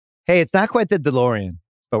Hey, it's not quite the DeLorean,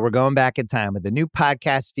 but we're going back in time with a new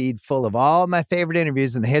podcast feed full of all of my favorite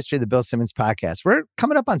interviews in the history of the Bill Simmons podcast. We're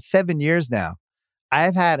coming up on 7 years now.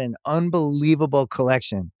 I've had an unbelievable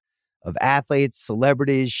collection of athletes,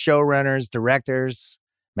 celebrities, showrunners, directors,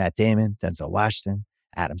 Matt Damon, Denzel Washington,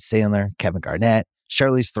 Adam Sandler, Kevin Garnett,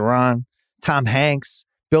 Charlize Theron, Tom Hanks,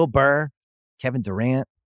 Bill Burr, Kevin Durant,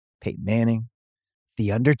 Peyton Manning,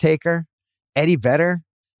 The Undertaker, Eddie Vedder,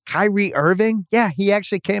 Kyrie Irving. Yeah, he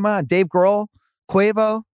actually came on. Dave Grohl,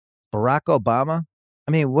 Quavo, Barack Obama.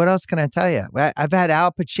 I mean, what else can I tell you? I've had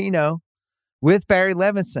Al Pacino with Barry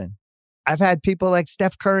Levinson. I've had people like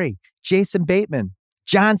Steph Curry, Jason Bateman,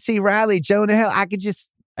 John C. Reilly, Jonah Hill. I could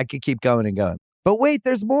keep going and going. But wait,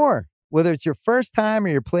 there's more. Whether it's your first time or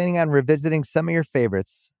you're planning on revisiting some of your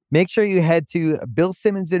favorites, make sure you head to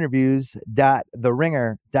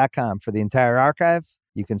BillSimmonsInterviews.TheRinger.com for the entire archive.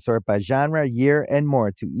 You can sort by genre, year, and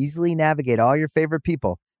more to easily navigate all your favorite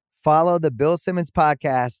people. Follow the Bill Simmons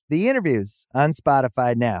podcast, The Interviews, on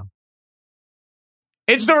Spotify now.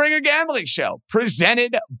 It's the Ringer Gambling Show,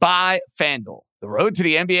 presented by FanDuel. The road to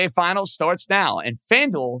the NBA Finals starts now, and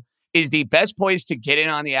FanDuel is the best place to get in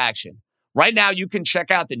on the action. Right now, you can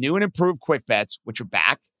check out the new and improved Quick Bets, which are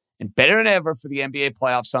back and better than ever for the NBA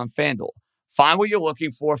playoffs on FanDuel. Find what you're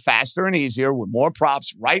looking for faster and easier with more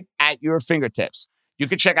props right at your fingertips. You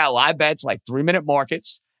can check out live bets like 3-minute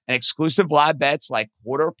markets and exclusive live bets like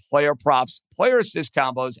quarter player props, player assist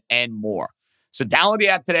combos, and more. So download the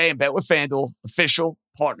app today and bet with FanDuel, official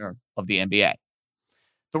partner of the NBA.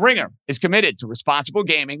 The Ringer is committed to responsible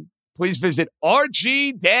gaming. Please visit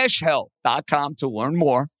rg-help.com to learn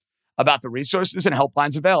more about the resources and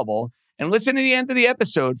helplines available, and listen to the end of the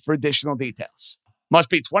episode for additional details. Must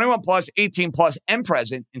be 21 plus, 18 plus, and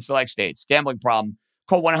present in select states. Gambling problem?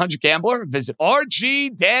 Call 1-800-GAMBLER. Visit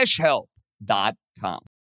rg-help.com.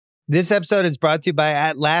 This episode is brought to you by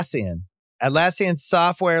Atlassian. Atlassian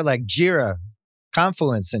software like Jira,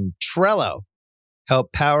 Confluence, and Trello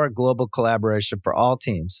help power global collaboration for all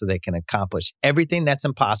teams so they can accomplish everything that's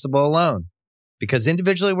impossible alone. Because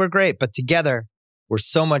individually we're great, but together we're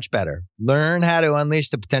so much better. Learn how to unleash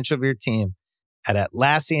the potential of your team at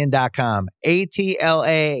Atlassian.com.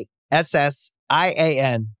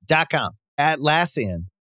 Atlassian.com. Atlassian.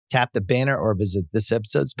 Tap the banner or visit this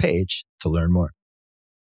episode's page to learn more.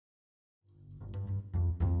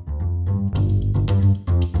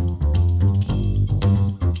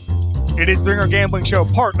 It is the Ringer Gambling Show,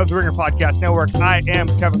 part of the Ringer Podcast Network. I am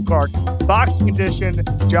Kevin Clark. Boxing edition,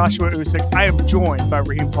 Joshua-Usyk. I am joined by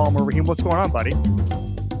Raheem Palmer. Raheem, what's going on, buddy?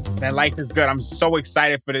 Man, life is good. I'm so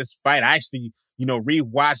excited for this fight. I actually,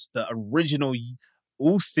 rewatched the original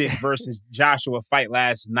Usyk versus Joshua fight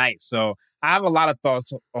last night. So I have a lot of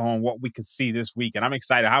thoughts on what we could see this week, and I'm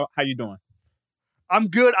excited. How you doing? I'm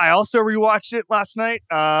good. I also rewatched it last night.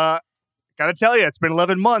 Gotta tell you, it's been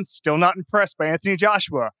 11 months. Still not impressed by Anthony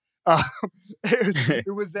Joshua. It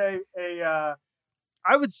was I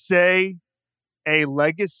would say a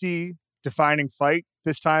legacy defining fight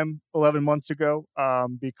this time 11 months ago,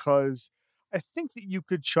 because I think that you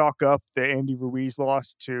could chalk up the Andy Ruiz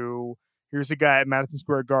loss to, here's a guy at Madison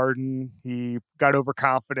Square Garden. He got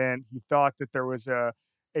overconfident. He thought that there was a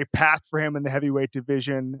path for him in the heavyweight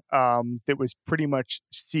division that was pretty much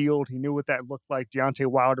sealed. He knew what that looked like. Deontay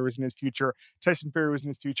Wilder was in his future. Tyson Fury was in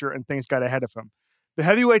his future, and things got ahead of him. The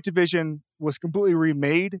heavyweight division was completely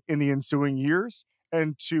remade in the ensuing years,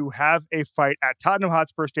 and to have a fight at Tottenham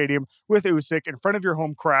Hotspur Stadium with Usyk in front of your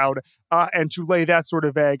home crowd, and to lay that sort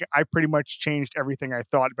of egg, I pretty much changed everything I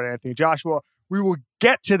thought about Anthony Joshua. We will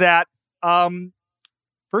get to that.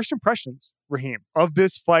 First impressions, Raheem, of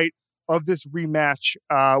this fight, of this rematch.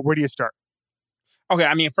 Where do you start?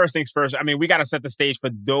 Okay, first things first. We got to set the stage for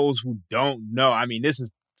those who don't know. This is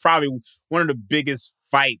probably one of the biggest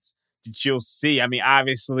fights that you'll see.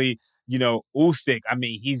 Obviously, Usyk,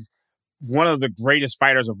 he's one of the greatest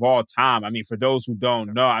fighters of all time. For those who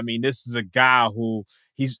don't know, this is a guy who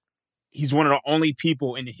he's one of the only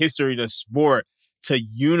people in the history of the sport to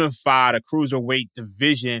unify the cruiserweight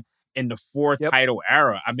division in the title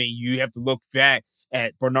era. You have to look back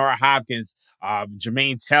at Bernard Hopkins,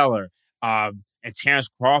 Jermaine Taylor, and Terrence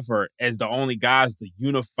Crawford as the only guys to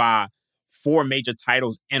unify 4 major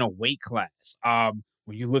titles in a weight class.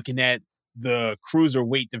 When you're looking at the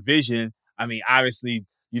cruiserweight division, obviously,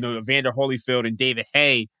 Evander Holyfield and David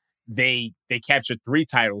Haye, they captured 3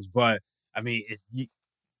 titles, but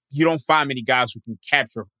you don't find many guys who can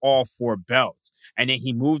capture all 4 belts. And then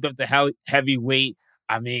he moved up to heavyweight.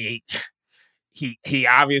 He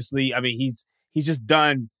obviously, he's just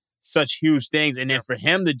done such huge things. And then for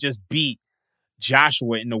him to just beat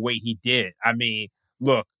Joshua in the way he did,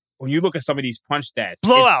 look, when you look at some of these punch stats,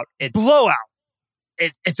 blowout.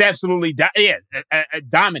 It's absolutely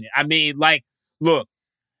dominant. I mean, like, look,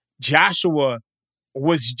 Joshua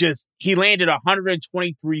he landed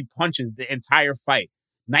 123 punches the entire fight,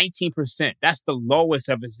 19%. That's the lowest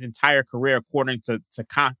of his entire career, according to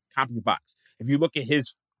CompuBox. If you look at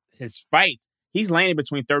his fights, he's landing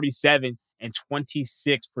between 37 and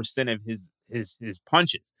 26% of his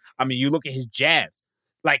punches. I mean, you look at his jabs.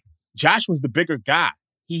 Like, Joshua's the bigger guy.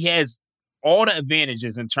 He has all the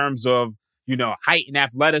advantages in terms of, height and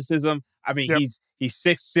athleticism. I mean, he's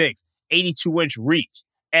 6'6", 82-inch reach.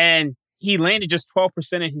 And he landed just 12%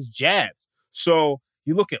 of his jabs. So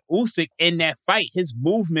you look at Usyk in that fight, his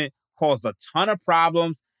movement caused a ton of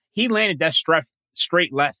problems. He landed that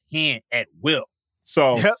straight left hand at will.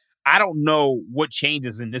 So I don't know what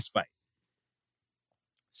changes in this fight.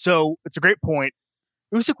 So it's a great point.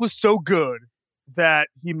 Usyk was so good that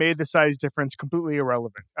he made the size difference completely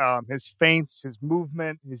irrelevant. His feints, his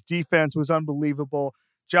movement, his defense was unbelievable.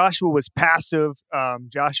 Joshua was passive.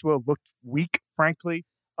 Joshua looked weak, frankly.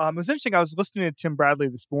 It was interesting. I was listening to Tim Bradley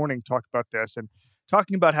this morning talk about this and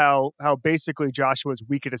talking about how basically Joshua is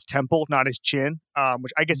weak at his temple, not his chin,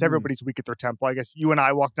 which I guess everybody's weak at their temple. I guess you and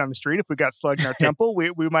I walk down the street. If we got slugged in our temple,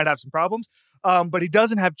 we might have some problems. But he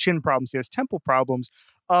doesn't have chin problems. He has temple problems.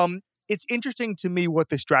 It's interesting to me what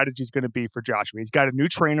the strategy is going to be for Joshua. He's got a new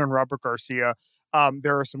trainer in Robert Garcia.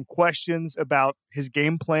 There are some questions about his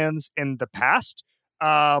game plans in the past.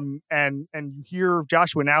 And you hear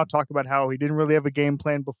Joshua now talk about how he didn't really have a game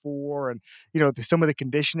plan before, and some of the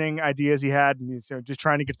conditioning ideas he had, and just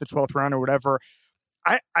trying to get to the 12th round or whatever.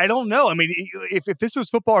 I don't know. I mean, if this was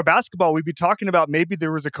football or basketball, we'd be talking about maybe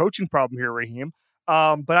there was a coaching problem here, Raheem.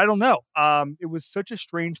 But I don't know. It was such a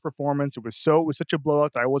strange performance. It was such a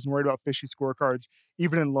blowout that I wasn't worried about fishy scorecards,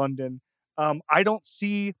 even in London. I don't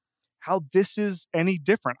see how this is any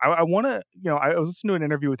different. I want to, I was listening to an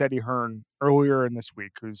interview with Eddie Hearn earlier in this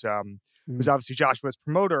week, who's obviously Joshua's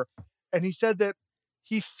promoter, and he said that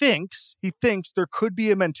he thinks there could be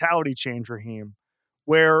a mentality change, Raheem,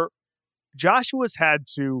 where Joshua's had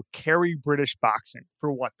to carry British boxing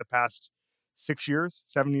for the past 7 years,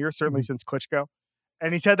 certainly since Klitschko,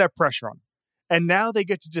 and he's had that pressure on him. And now they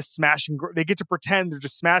get to just they get to pretend they're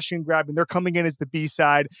just smashing and grabbing. They're coming in as the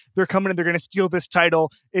B-side. They're coming in, they're going to steal this title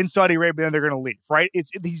in Saudi Arabia, and they're going to leave, right?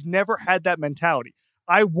 He's never had that mentality.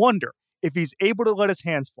 I wonder if he's able to let his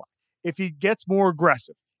hands fly, if he gets more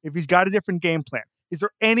aggressive, if he's got a different game plan. Is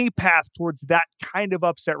there any path towards that kind of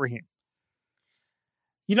upset, Raheem?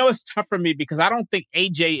 It's tough for me because I don't think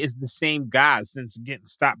AJ is the same guy since getting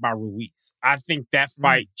stopped by Ruiz. I think that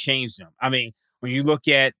fight changed him. I mean, when you look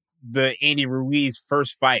at the Andy Ruiz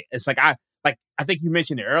first fight, it's like I think you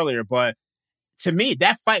mentioned it earlier, but to me,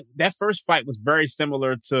 that first fight was very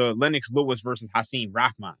similar to Lennox Lewis versus Hasim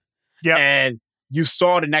Rahman. Yeah. And you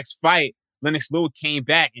saw the next fight, Lennox Lewis came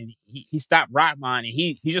back and he stopped Rahman, and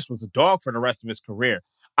he just was a dog for the rest of his career.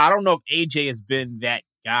 I don't know if AJ has been that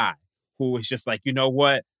guy who is just like, you know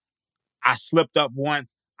what? I slipped up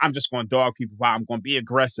once. I'm just going to dog people out. I'm going to be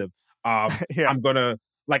aggressive. I'm going to,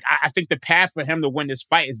 I think the path for him to win this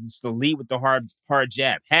fight is just to lead with the hard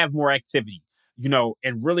jab, have more activity,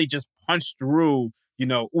 and really just punch through,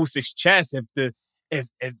 Usyk's chest if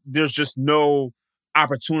there's just no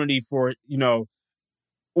opportunity for,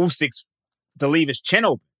 Usyk's to leave his chin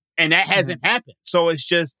open. And that hasn't happened. So it's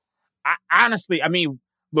just, honestly, I mean,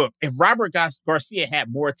 look, if Robert Garcia had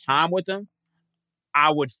more time with him,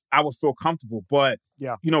 I would feel comfortable. But,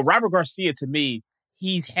 Robert Garcia, to me,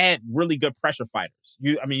 he's had really good pressure fighters.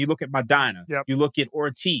 You look at Maidana, you look at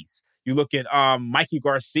Ortiz, you look at Mikey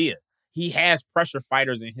Garcia. He has pressure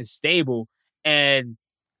fighters in his stable, and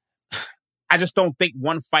I just don't think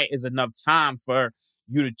one fight is enough time for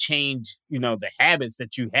you to change, the habits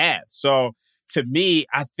that you have. So to me,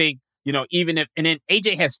 I think, even if, and then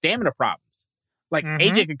AJ has stamina problems. Like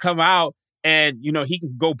AJ can come out and, he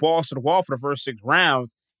can go balls to the wall for the first 6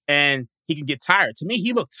 rounds and he can get tired. To me,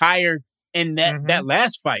 he looked tired in that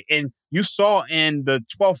last fight. And you saw in the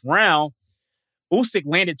 12th round, Usyk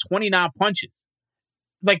landed 29 punches.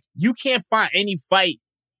 Like, you can't find any fight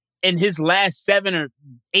in his last 7 or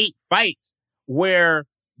 8 fights where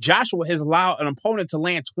Joshua has allowed an opponent to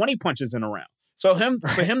land 20 punches in a round. So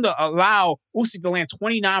for him to allow Usyk to land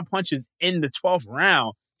 29 punches in the 12th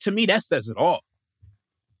round, to me, that says it all.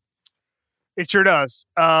 It sure does.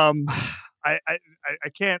 I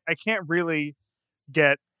can't really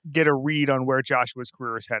get a read on where Joshua's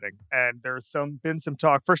career is heading. And there's been some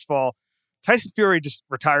talk. First of all, Tyson Fury just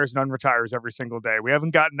retires and unretires every single day. We haven't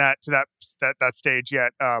gotten to that stage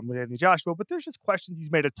yet with Anthony Joshua, but there's just questions.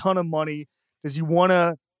 He's made a ton of money. Does he want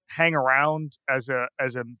to hang around as a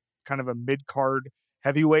kind of a mid-card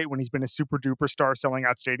heavyweight when he's been a super duper star selling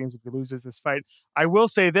out stadiums if he loses this fight. I will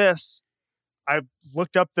say this. I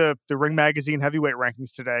looked up the Ring Magazine heavyweight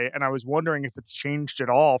rankings today, and I was wondering if it's changed at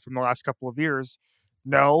all from the last couple of years.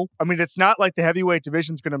 No. I mean, it's not like the heavyweight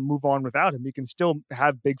division's going to move on without him. He can still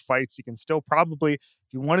have big fights. He can still probably,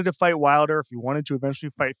 if he wanted to fight Wilder, if he wanted to eventually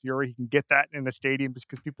fight Fury, he can get that in the stadium just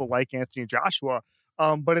because people like Anthony Joshua.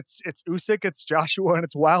 But it's Usyk, it's Joshua, and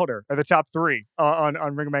it's Wilder are the top three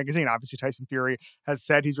on Ring Magazine. Obviously, Tyson Fury has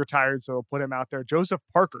said he's retired, so they'll put him out there. Joseph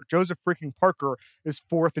freaking Parker is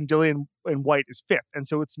fourth, and Dillian White is fifth. And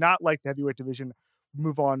so it's not like the heavyweight division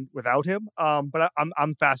move on without him. But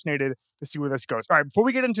I'm fascinated to see where this goes. All right, before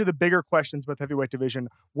we get into the bigger questions about the heavyweight division,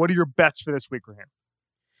 what are your bets for this week, Raheem?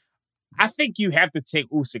 I think you have to take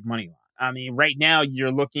Usyk money line. I mean, right now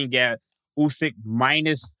you're looking at Usyk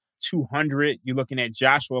minus 200. You're looking at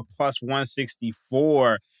Joshua plus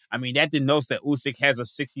 164. I mean, that denotes that Usyk has a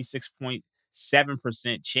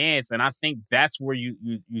 66.7% chance. And I think that's where you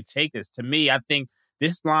take this. To me, I think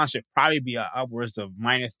this line should probably be upwards of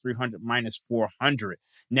minus 300, minus 400.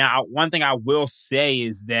 Now, one thing I will say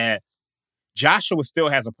is that Joshua still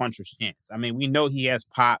has a puncher's chance. I mean, we know he has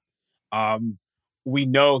pop. We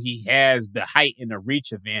know he has the height and the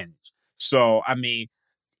reach advantage. So, I mean,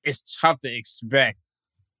 it's tough to expect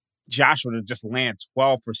Joshua to just land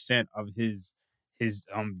 12% of his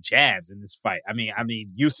jabs in this fight. I mean,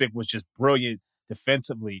 Usyk was just brilliant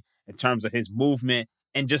defensively in terms of his movement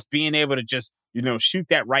and just being able to just, shoot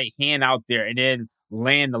that right hand out there and then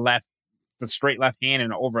land the straight left hand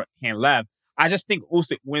and the overhand left. I just think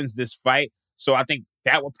Usyk wins this fight. So I think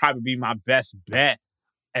that would probably be my best bet.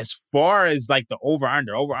 As far as like the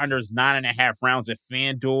over-under is 9.5 rounds at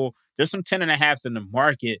FanDuel. There's some 10.5s in the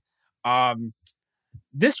market.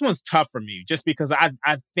 This one's tough for me just because I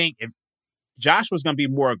think if Joshua's going to be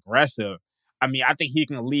more aggressive, I mean, I think he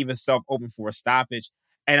can leave himself open for a stoppage.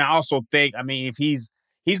 And I also think, I mean, if he's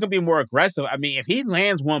going to be more aggressive, I mean, if he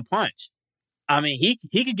lands one punch, I mean, he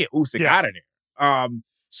could get Usyk out of there.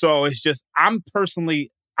 So it's just, I'm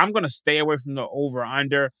going to stay away from the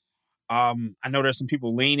over-under. I know there's some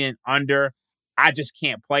people leaning under. I just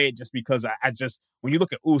can't play it just because when you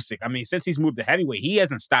look at Usyk, I mean, since he's moved to heavyweight, he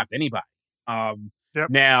hasn't stopped anybody. Yep.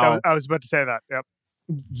 Now, I was about to say that. Yep.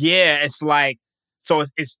 Yeah, it's like, so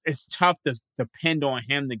it's tough to depend on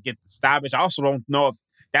him to get the stoppage. I also don't know if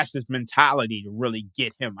that's his mentality to really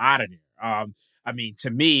get him out of there. I mean, to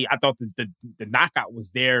me, I thought the knockout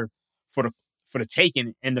was there for the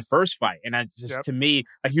taking in the first fight. And to me,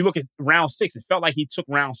 like you look at round 6, it felt like he took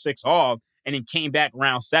round 6 off and then came back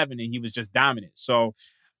round 7 and he was just dominant. So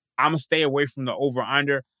I'm going to stay away from the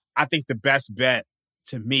over-under. I think the best bet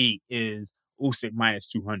to me is Usyk minus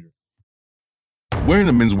 200. Wearing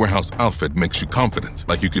a Men's Warehouse outfit makes you confident,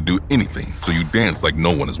 like you could do anything. So you dance like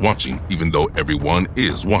no one is watching, even though everyone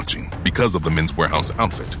is watching. Because of the Men's Warehouse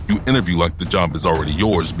outfit, you interview like the job is already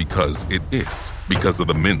yours because it is. Because of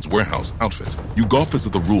the Men's Warehouse outfit, you golf as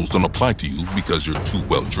if the rules don't apply to you because you're too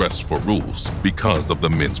well dressed for rules. Because of the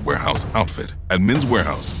Men's Warehouse outfit. At Men's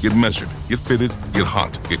Warehouse, get measured, get fitted, get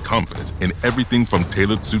hot, get confident in everything from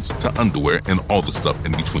tailored suits to underwear and all the stuff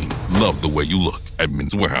in between. Love the way you look at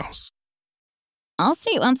Men's Warehouse.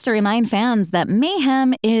 Allstate wants to remind fans that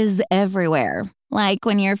mayhem is everywhere. Like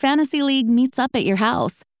when your fantasy league meets up at your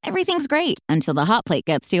house. Everything's great until the hot plate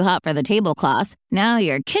gets too hot for the tablecloth. Now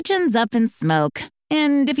your kitchen's up in smoke.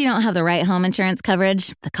 And if you don't have the right home insurance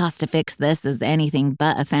coverage, the cost to fix this is anything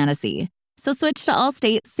but a fantasy. So switch to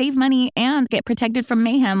Allstate, save money, and get protected from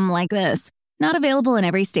mayhem like this. Not available in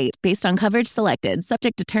every state based on coverage selected,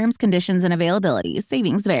 subject to terms, conditions, and availability.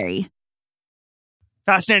 Savings vary.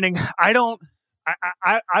 Fascinating.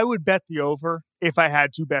 I would bet the over if I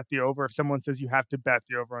had to bet the over. If someone says you have to bet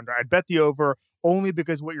the over under, I'd bet the over only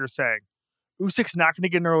because what you're saying. Usyk's not going to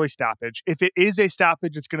get an early stoppage. If it is a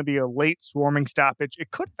stoppage, it's going to be a late swarming stoppage. It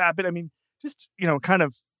could happen. I mean, just, kind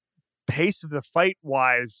of pace of the fight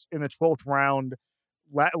wise in the 12th round,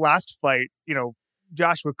 last fight,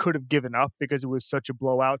 Joshua could have given up because it was such a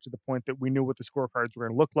blowout to the point that we knew what the scorecards were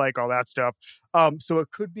going to look like, all that stuff. So it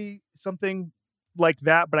could be something like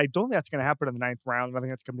that, but I don't think that's going to happen in the 9th round. I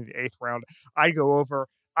think that's coming to the 8th round. I go over.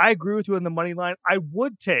 I agree with you on the money line. I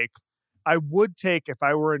would take if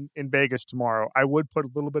I were in Vegas tomorrow, I would put a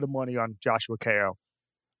little bit of money on Joshua KO.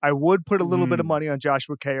 I would put a little bit of money on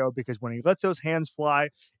Joshua KO because when he lets those hands fly,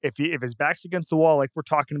 if his back's against the wall, like we're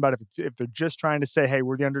talking about, if they're just trying to say, hey,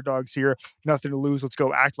 we're the underdogs here, nothing to lose, let's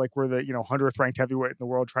go act like we're the 100th ranked heavyweight in the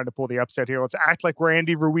world trying to pull the upset here. Let's act like we're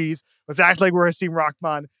Andy Ruiz. Let's act like we're Hasim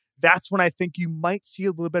Rahman. That's when I think you might see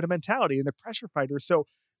a little bit of mentality in the pressure fighters. So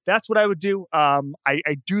that's what I would do.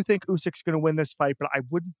 I do think Usyk's going to win this fight, but I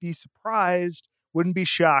wouldn't be surprised, wouldn't be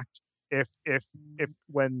shocked if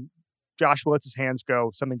when Joshua lets his hands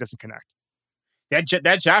go, something doesn't connect.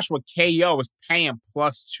 That Joshua KO is paying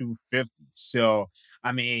plus 250. So,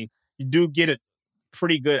 I mean, you do get a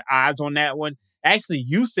pretty good odds on that one. Actually,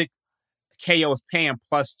 Usyk KO is paying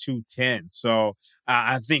plus 210. So,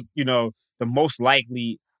 I think, the most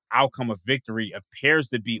likely outcome of victory appears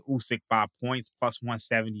to be Usyk by points plus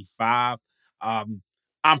 175. I'm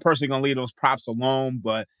personally going to leave those props alone,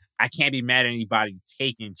 but I can't be mad at anybody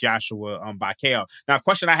taking Joshua by KO. Now, a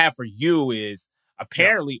question I have for you is,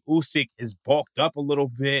 apparently Usyk is bulked up a little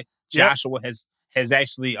bit. Joshua has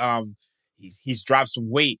actually he's dropped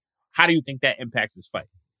some weight. How do you think that impacts his fight?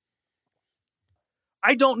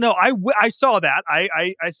 I don't know. I saw that.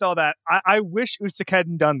 I saw that. I wish Usyk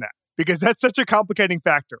hadn't done that because that's such a complicating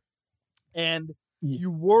factor. And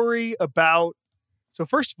you worry about. So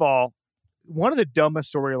first of all, one of the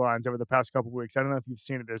dumbest storylines over the past couple of weeks, I don't know if you've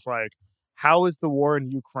seen it, is like, how is the war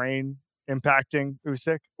in Ukraine impacting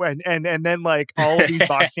Usyk? And then like all of these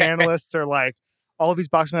boxing analysts are like, well,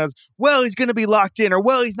 he's going to be locked in, or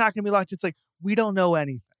well, he's not going to be locked in. It's like, we don't know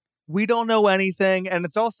anything. We don't know anything. And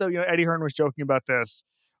it's also, Eddie Hearn was joking about this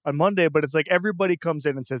on Monday, but it's like everybody comes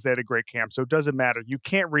in and says they had a great camp. So it doesn't matter. You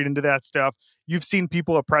can't read into that stuff. You've seen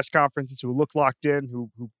people at press conferences who look locked in, who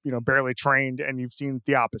barely trained, and you've seen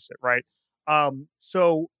the opposite, right?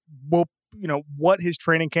 So what his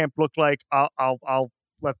training camp looked like, I'll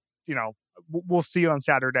let, we'll see on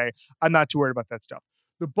Saturday. I'm not too worried about that stuff.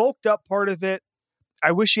 The bulked up part of it,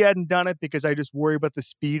 I wish he hadn't done it because I just worry about the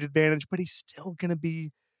speed advantage, but he's still going to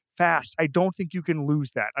be fast. I don't think you can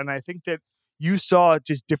lose that. And I think that you saw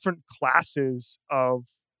just different classes of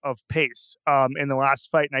pace in the last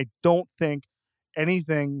fight. And I don't think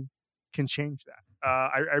anything can change that.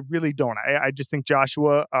 I really don't. I just think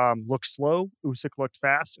Joshua looked slow. Usyk looked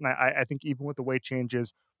fast. And I think even with the weight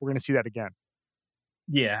changes, we're going to see that again.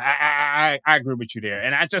 Yeah, I agree with you there.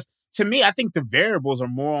 And to me, I think the variables are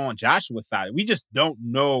more on Joshua's side. We just don't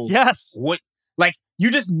know you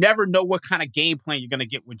just never know what kind of game plan you're going to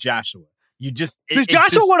get with Joshua. Does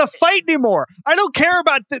Joshua want to fight anymore? I don't care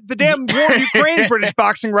about the damn war in Ukraine, British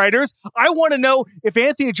boxing writers. I want to know if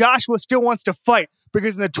Anthony Joshua still wants to fight,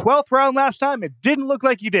 because in the 12th round last time, it didn't look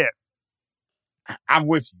like he did. I'm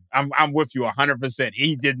with you. I'm with you 100%.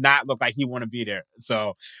 He did not look like he want to be there.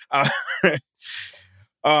 So, I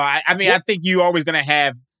think you're always going to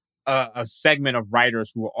have a segment of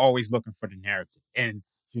writers who are always looking for the narrative. And,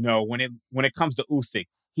 when it comes to Usyk,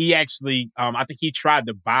 he actually, I think he tried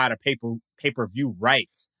to buy the pay-per-view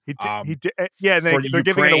rights. He did. Yeah, they're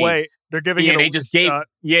giving it away. They're giving it away. They just gave,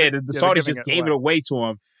 the Saudis just gave it away to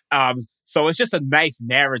him. So it's just a nice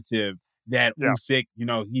narrative that Usyk,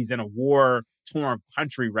 he's in a war-torn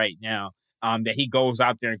country right now, that he goes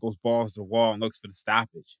out there and goes balls to the wall and looks for the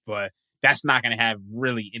stoppage. But that's not going to have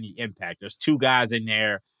really any impact. There's two guys in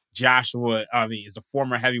there. Joshua, is a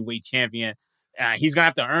former heavyweight champion. He's going to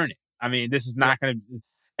have to earn it. I mean, this is not going to,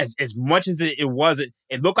 as much as it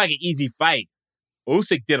looked like an easy fight.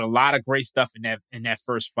 Usyk did a lot of great stuff in that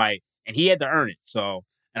first fight, and he had to earn it. So,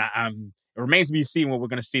 it remains to be seen what we're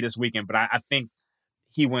going to see this weekend. But I think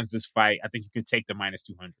he wins this fight. I think you could take the minus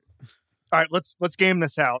 200. All right, let's game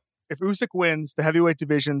this out. If Usyk wins, the heavyweight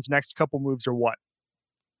division's next couple moves are what?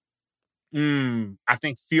 I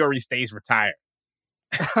think Fury stays retired.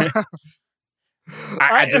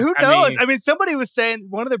 Who knows? I mean, somebody was saying,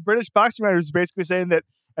 one of the British boxing writers was basically saying that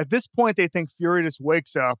at this point they think Fury just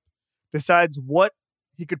wakes up, decides what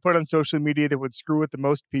he could put on social media that would screw with the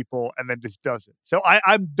most people, and then just does it. So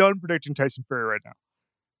I'm done predicting Tyson Fury right now.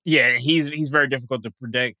 Yeah, he's very difficult to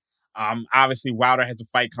predict. Obviously Wilder has a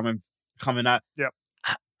fight coming up. Yep.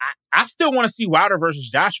 I still want to see Wilder versus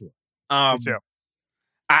Joshua. Me too.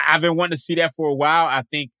 I've been wanting to see that for a while. I'm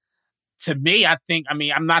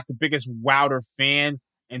not the biggest Wilder fan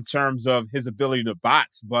in terms of his ability to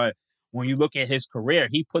box, but when you look at his career,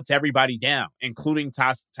 he puts everybody down, including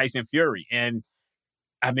Tyson Fury. And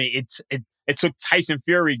I mean, it took Tyson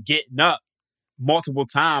Fury getting up multiple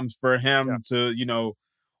times for him to,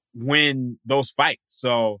 win those fights.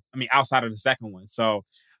 So, I mean, outside of the second one. So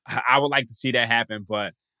I would like to see that happen,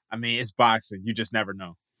 but I mean, it's boxing. You just never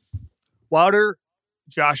know. Wilder,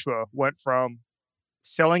 Joshua went from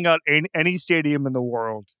selling out any stadium in the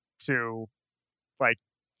world to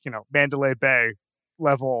Mandalay Bay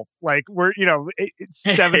level. Like it's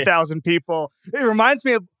 7,000 people. It reminds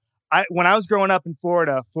me of when I was growing up in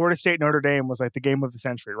Florida, Florida State Notre Dame was like the game of the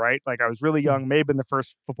century, right? Like I was really young, maybe in the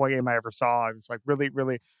first football game I ever saw. I was like really,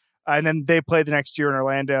 really, and then they played the next year in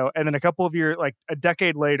Orlando. And then a couple of years, like a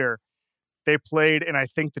decade later, they played in, I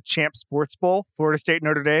think, the Champ Sports Bowl, Florida State,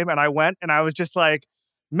 Notre Dame. And I went and I was just like,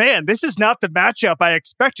 man, this is not the matchup I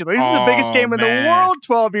expected. Like, this is the biggest game in the world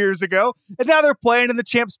 12 years ago. And now they're playing in the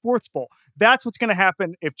Champ Sports Bowl. That's what's going to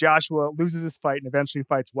happen if Joshua loses his fight and eventually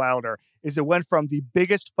fights Wilder, is it went from the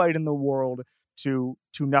biggest fight in the world to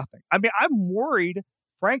nothing. I mean, I'm worried,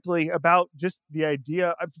 frankly, about just the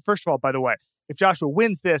idea. First of all, by the way, if Joshua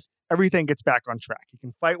wins this, everything gets back on track. He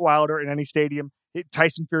can fight Wilder in any stadium.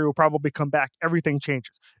 Tyson Fury will probably come back. Everything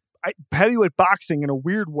changes. Heavyweight boxing, in a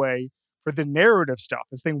weird way, for the narrative stuff,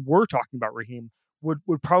 this thing we're talking about, Raheem,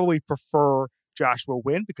 would probably prefer Joshua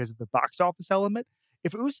win because of the box office element.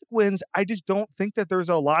 If Usyk wins, I just don't think that there's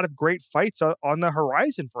a lot of great fights on the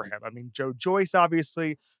horizon for him. I mean, Joe Joyce,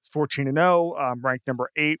 obviously, is 14-0, ranked number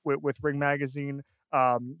 8 with Ring Magazine.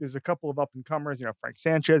 There's a couple of up-and-comers. You know, Frank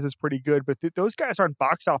Sanchez is pretty good, but those guys aren't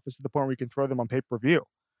box office to the point where we can throw them on pay-per-view.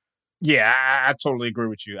 Yeah, I totally agree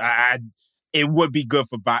with you. It would be good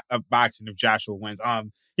for boxing if Joshua wins.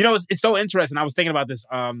 You know, it's so interesting. I was thinking about this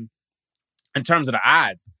in terms of the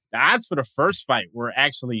odds. The odds for the first fight were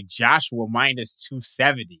actually Joshua minus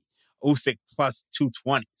 270, Usyk plus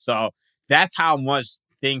 220. So that's how much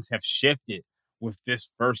things have shifted with this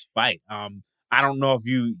first fight. I don't know if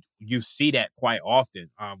you see that quite often,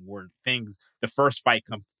 where the first fight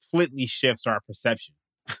completely shifts our perception.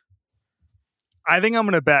 I think I'm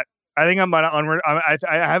going to bet. I think I'm going to.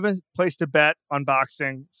 I haven't placed a bet on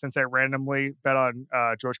boxing since I randomly bet on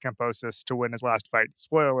George Kambosos to win his last fight.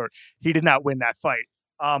 Spoiler alert: he did not win that fight.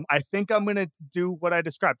 I think I'm going to do what I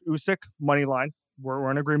described. Usyk money line.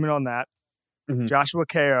 We're in agreement on that. Mm-hmm. Joshua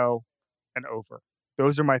KO and over.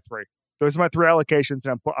 Those are my three. Those are my three allocations,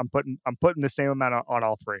 and I'm putting the same amount on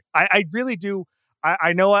all three. I really do.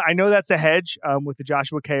 I know that's a hedge with the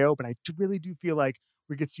Joshua KO, but I really do feel like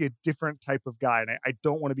we could see a different type of guy, and I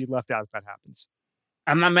don't want to be left out if that happens.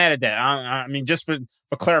 I'm not mad at that. I mean, just for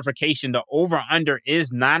clarification, the over-under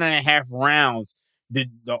is 9.5 rounds.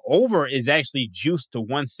 The over is actually juiced to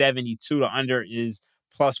 172. The under is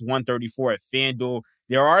plus 134 at FanDuel.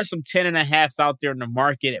 There are some 10.5s out there in the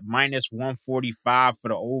market at minus 145 for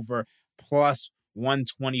the over, plus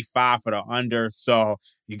 125 for the under. So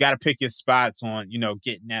you got to pick your spots on,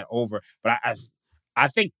 getting that over. But I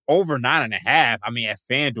think over 9.5. I mean, at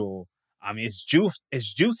FanDuel, I mean, it's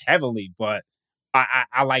juiced heavily, but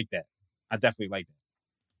I like that. I definitely like that.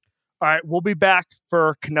 All right, we'll be back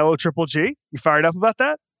for Canelo Triple G. You fired up about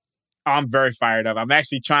that? I'm very fired up. I'm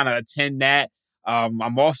actually trying to attend that.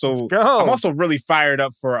 I'm also really fired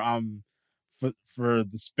up for the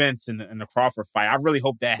Spence and the Crawford fight. I really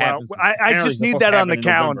hope that happens. I just need that on the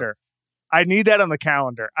calendar. I need that on the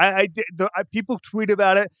calendar. People tweet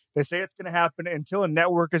about it. They say it's going to happen until a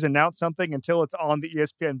network has announced something, until it's on the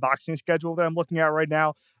ESPN boxing schedule that I'm looking at right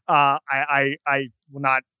now. I will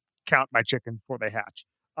not count my chickens before they hatch.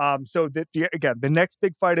 So the next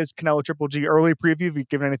big fight is Canelo Triple G. Early preview. Have you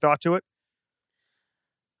given any thought to it?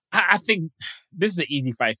 I think this is an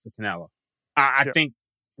easy fight for Canelo. I think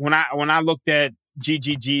when I looked at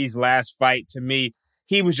GGG's last fight, to me,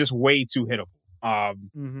 he was just way too hittable.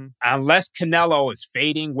 Unless Canelo is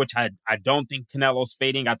fading, which I don't think Canelo's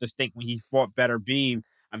fading. I just think when he fought Better Beam,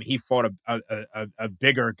 I mean, he fought a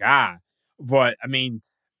bigger guy. But, I mean,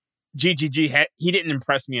 GGG, he didn't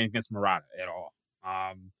impress me against Murata at all.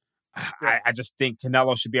 I just think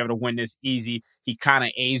Canelo should be able to win this easy. He kind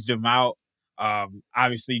of aged him out.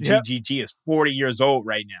 Obviously, GGG is 40 years old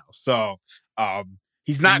right now. So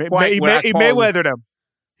he's not quite He Mayweathered him.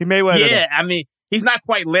 He Mayweathered him. Yeah, I mean, he's not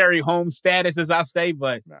quite Larry Holmes status, as I say,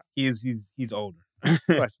 but he's older.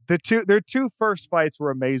 Their two first fights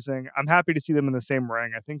were amazing. I'm happy to see them in the same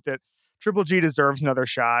ring. I think that Triple G deserves another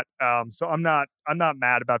shot. So I'm not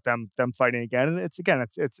mad about them fighting again. And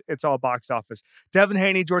it's all box office. Devin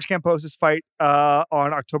Haney, George Kambosos fight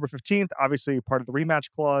on October 15th. Obviously part of the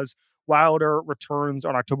rematch clause. Wilder returns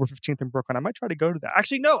on October 15th in Brooklyn. I might try to go to that.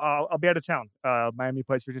 Actually, no, I'll be out of town. Miami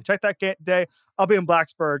plays for check that day. I'll be in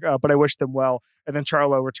Blacksburg, but I wish them well. And then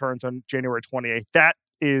Charlo returns on January 28th. That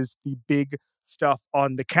is the big stuff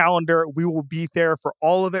on the calendar. We will be there for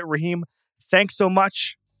all of it. Raheem, thanks so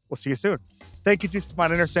much. We'll see you soon. Thank you to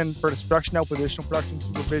Stefan Anderson for this production help with additional production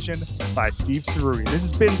supervision by Steve Cerruti. This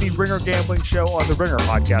has been the Ringer Gambling Show on the Ringer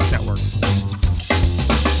Podcast Network.